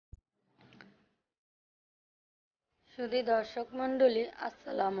সুধী দর্শক মণ্ডলী,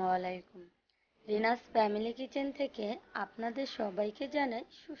 আসসালামু আলাইকুম। রিনাস ফ্যামিলি কিচেন থেকে আপনাদের সবাইকে জানাই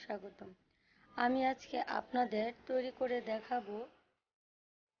সুস্বাগতম। আমি আজকে আপনাদের তৈরি করে দেখাবো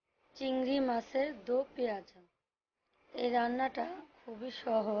চিংড়ি মাছের দো পেঁয়াজা। এই রান্নাটা খুবই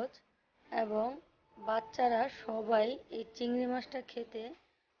সহজ এবং বাচ্চারা সবাই এই চিংড়ি মাছটা খেতে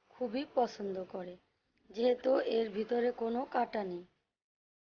খুবই পছন্দ করে, যেহেতু এর ভিতরে কোনো কাঁটা নেই।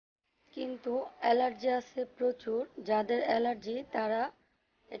 কিন্তু অ্যালার্জি আছে প্রচুর, যাদের অ্যালার্জি তারা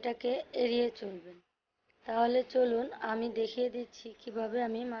এটাকে এড়িয়ে চলবেন। তাহলে চলুন আমি দেখিয়ে দিচ্ছি কিভাবে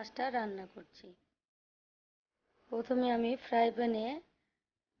আমি মাছটা রান্না করছি। প্রথমে আমি ফ্রাই প্যানে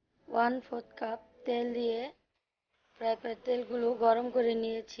 1/4 কাপ তেল দিয়ে ফ্রাই প্যান তেলগুলো গরম করে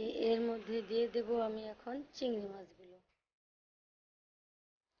নিয়েছি। এর মধ্যে দিয়ে দেব আমি এখন চিংড়ি মাছগুলো।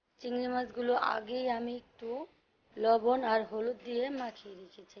 চিংড়ি মাছগুলো আগেই আমি একটু লবণ আর হলুদ দিয়ে মাখিয়ে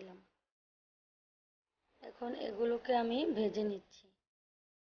রেখেছিলাম। এখন এগুলোকে আমি ভেজে নিচ্ছি।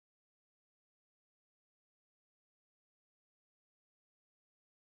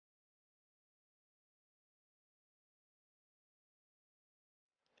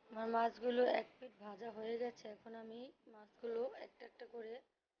 আমার মাছগুলো এক পিঠ ভাজা হয়ে গেছে। এখন আমি মাছগুলো একটা একটা করে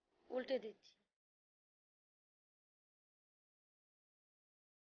উল্টে দিচ্ছি।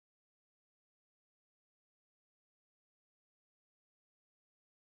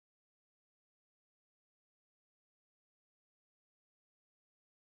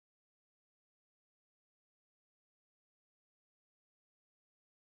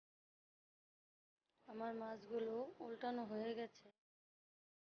 আমার মাছগুলো উল্টানো হয়ে গেছে।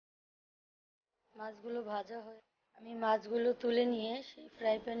 মাছগুলো ভাজা হয়ে আমি মাছগুলো তুলে নিয়ে সেই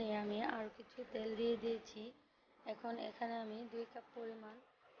ফ্রাই প্যানে আমি আর কিছু তেল দিয়ে দিয়েছি। এখন এখানে আমি 2 কাপ পরিমাণ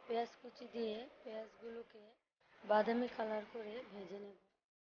পেঁয়াজ কুচি দিয়ে পেঁয়াজগুলোকে বাদামি কালার করে ভেজে নেব।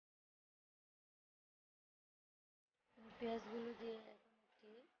 পেঁয়াজগুলো দিয়ে এখন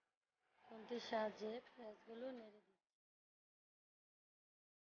একটি খুন্তির সাহায্যে পেঁয়াজগুলো নেড়ে দিই।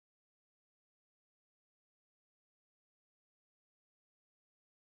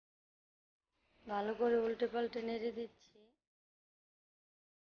 ভালো করে উল্টে পাল্টে নেড়ে দিচ্ছি।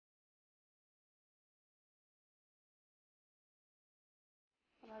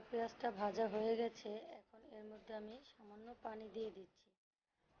 আমার পেঁয়াজটা ভাজা হয়ে গেছে। এখন এর মধ্যে আমি সামান্য পানি দিয়ে দিচ্ছি।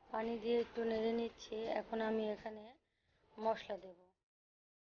 পানি দিয়ে একটু নেড়ে নিচ্ছি। এখন আমি এখানে মশলা দেব।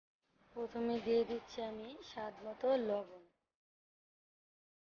 প্রথমে দিয়ে দিচ্ছি আমি স্বাদ মতো লবণ।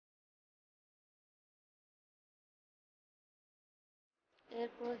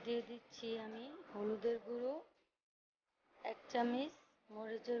 এরপর দিয়ে দিচ্ছি আমি হলুদের গুঁড়ো 1 চামচ,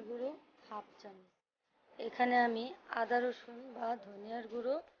 মরিচের গুঁড়ো 1/2 চামচ। এখানে আমি আদা রসুন বা ধনিয়ার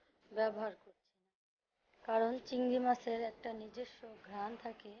গুঁড়ো ব্যবহার করছি না, কারণ চিংড়ি মাছের একটা নিজস্ব ঘ্রাণ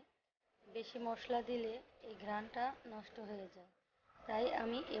থাকে। বেশি মশলা দিলে এই ঘ্রাণটা নষ্ট হয়ে যায়। তাই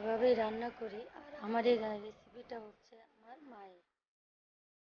আমি এভাবেই রান্না করি। আর আমার এই রেসিপিটা হচ্ছে আমার মায়ের।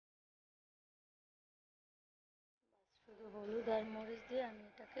 শুধু হলুদ আর মরিচ দিয়ে আমি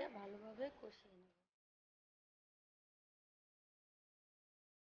এটাকে ভালোভাবে কষিয়ে নেব।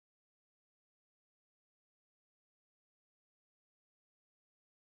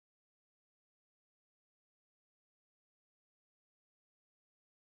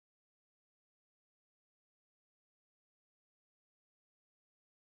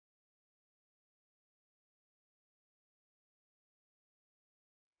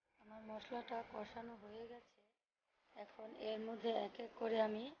 আমার মশলাটা কষানো হয়ে গেছে। এখন এর মধ্যে এক এক করে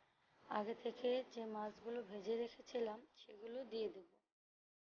আমি আগে থেকে যে মাছগুলো ভেজে রেখেছিলাম সেগুলো দিয়ে দেব।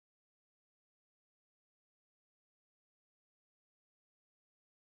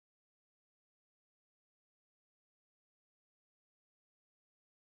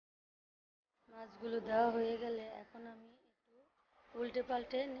 মাছগুলো দেওয়া হয়ে গেলে এখন আমি একটু উল্টে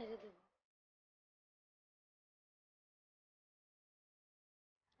পাল্টে নেড়ে দেব।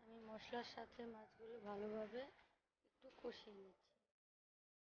 আমি মশলার সাথে মাছগুলো ভালোভাবে একটু কষিয়ে নিচ্ছি।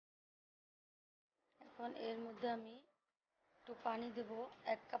 এখন এর মধ্যে আমি একটু পানি দেব।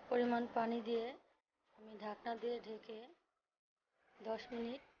 1 কাপ পরিমাণ পানি দিয়ে আমি ঢাকনা দিয়ে ঢেকে 10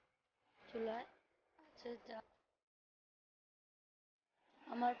 মিনিট চুলায় আছে।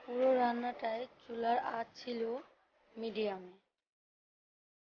 আমার পুরো রান্নাটায় চুলার আঁচ ছিল মিডিয়ামে।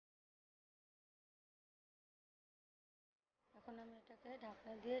 এখন আমি এটাকে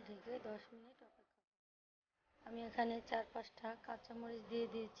ঢাকনা দিয়ে ঢেকে 10 মিনিট অপেক্ষা করব। আমি এখানে 4-5টা কাঁচামরিচ দিয়ে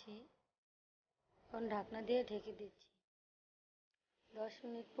দিয়েছি। এখন ঢাকনা দিয়ে ঢেকে দিচ্ছি। 10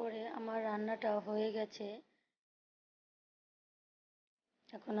 মিনিট পরে আমার রান্নাটা হয়ে গেছে।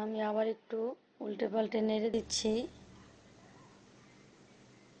 এখন আমি আবার একটু উল্টে পাল্টে নেড়ে দিচ্ছি।